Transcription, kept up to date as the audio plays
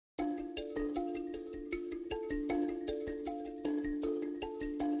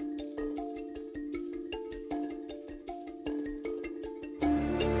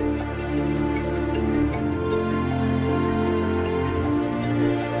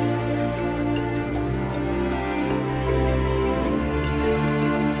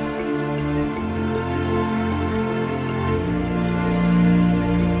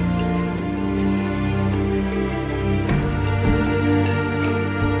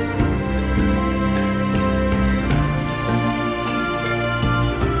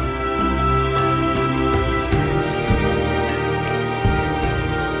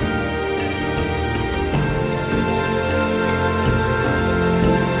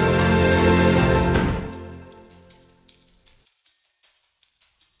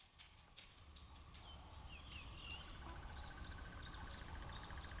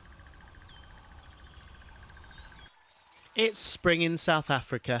It's spring in South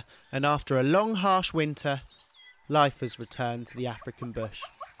Africa, and after a long harsh winter, life has returned to the African bush.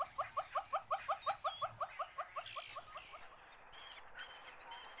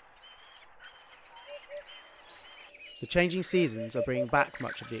 The changing seasons are bringing back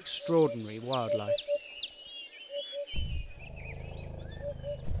much of the extraordinary wildlife.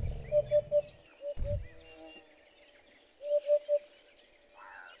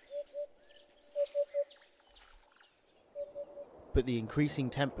 But the increasing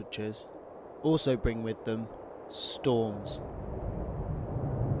temperatures also bring with them storms.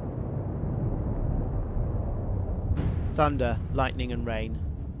 Thunder, lightning and rain.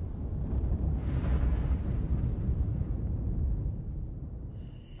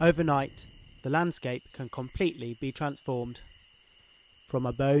 Overnight, the landscape can completely be transformed from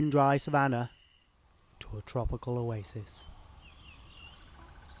a bone-dry savanna to a tropical oasis.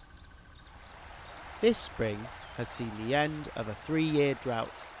 This spring has seen the end of a 3-year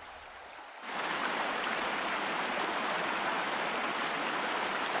drought.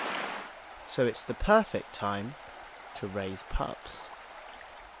 So it's the perfect time to raise pups.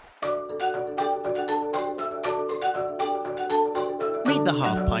 Meet the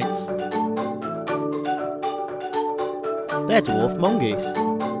Half Pints. They're Dwarf Mongoose.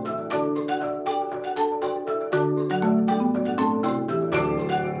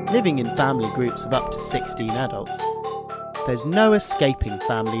 Living in family groups of up to 16 adults, there's no escaping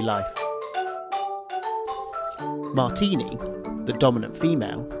family life. Martini, the dominant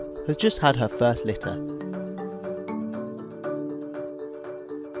female, has just had her first litter.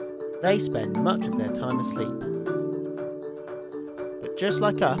 They spend much of their time asleep. But just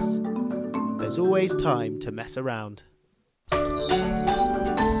like us, there's always time to mess around.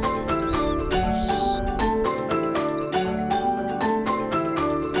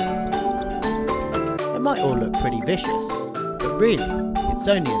 It might all look pretty vicious, but really, it's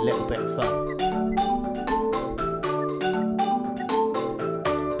only a little bit of fun.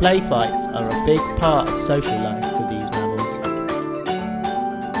 Play fights are a big part of social life for these mammals.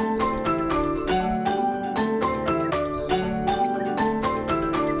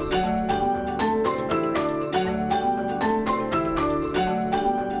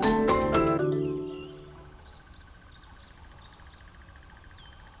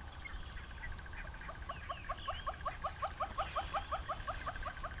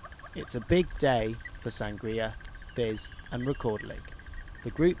 It's a big day for Sangria, Fizz and Recordlig, the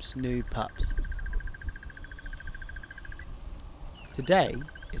group's new pups. Today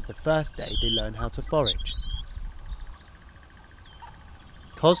is the first day they learn how to forage.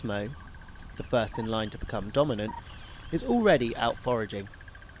 Cosmo, the first in line to become dominant, is already out foraging.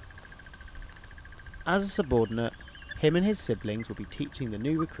 As a subordinate, him and his siblings will be teaching the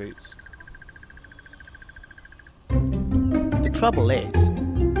new recruits. The trouble is,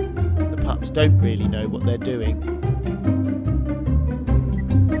 the pups don't really know what they're doing.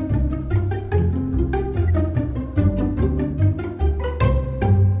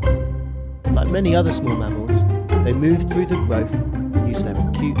 Like many other small mammals, they move through the growth and use their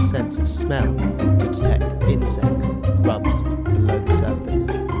acute sense of smell to detect insects, grubs below the surface.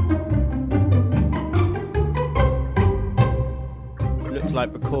 Looks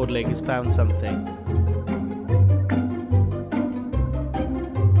like Recordlig has found something.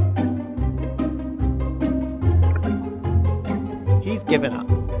 He's given up.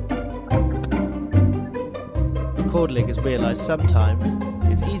 Recordlig has realised sometimes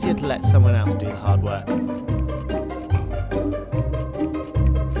it's easier to let someone else do the hard work.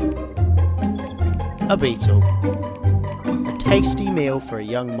 A beetle. A tasty meal for a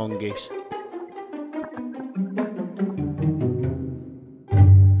young mongoose.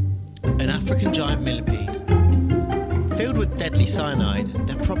 An African giant millipede. Filled with deadly cyanide,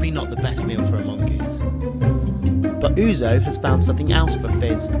 they're probably not the best meal for a mongoose. But Uzo has found something else for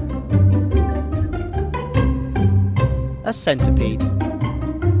Fizz. A centipede.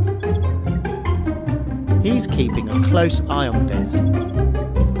 He's keeping a close eye on Fizz.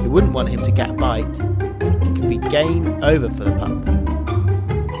 He wouldn't want him to get a bite. It could be game over for the pup.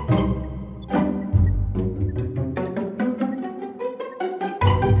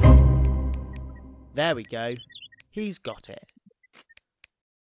 There we go. He's got it.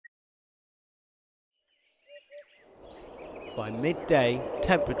 By midday,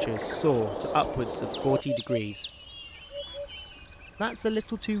 temperatures soar to upwards of 40 degrees. That's a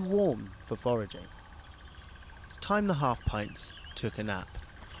little too warm for foraging. It's time the Half Pints took a nap.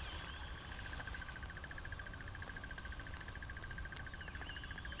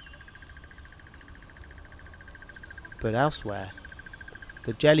 But elsewhere,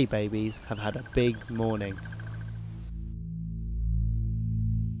 the jelly babies have had a big morning.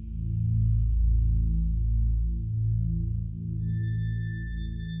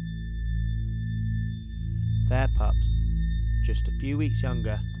 Their pups, just a few weeks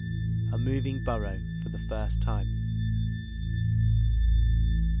younger, are moving burrow for the first time.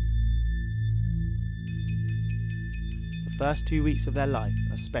 The first 2 weeks of their life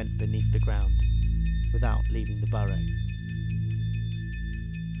are spent beneath the ground, without leaving the burrow.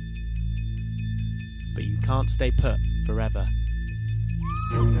 But you can't stay put forever.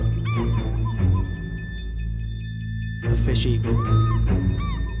 A fish eagle.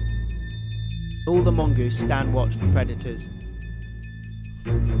 All the mongoose stand watch for predators.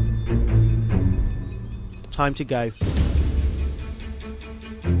 Time to go.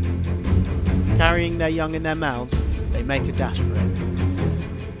 Carrying their young in their mouths, they make a dash for it.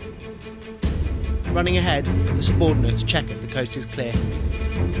 Running ahead, the subordinates check if the coast is clear.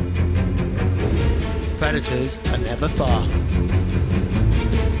 Predators are never far.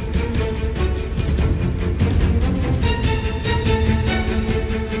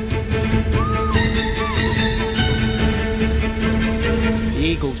 The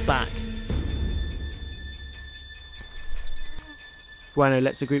eagle's back. Bueno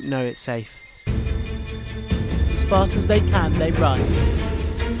lets the group know it's safe. As fast as they can, they run.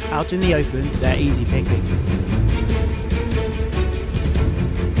 Out in the open, they're easy picking.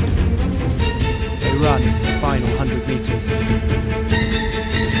 They run the final 100 metres.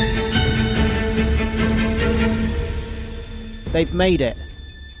 They've made it.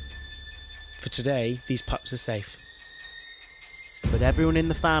 For today, these pups are safe. But everyone in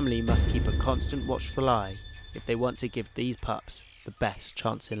the family must keep a constant watchful eye if they want to give these pups the best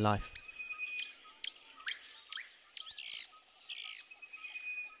chance in life.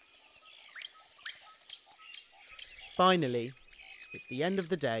 Finally, it's the end of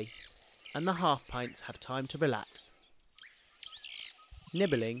the day, and the Half Pints have time to relax.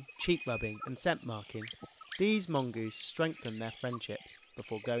 Nibbling, cheek rubbing and scent marking, these mongoose strengthen their friendships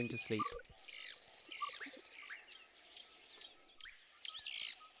before going to sleep.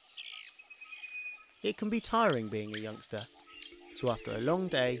 It can be tiring being a youngster, so after a long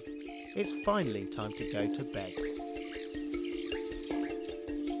day, it's finally time to go to bed.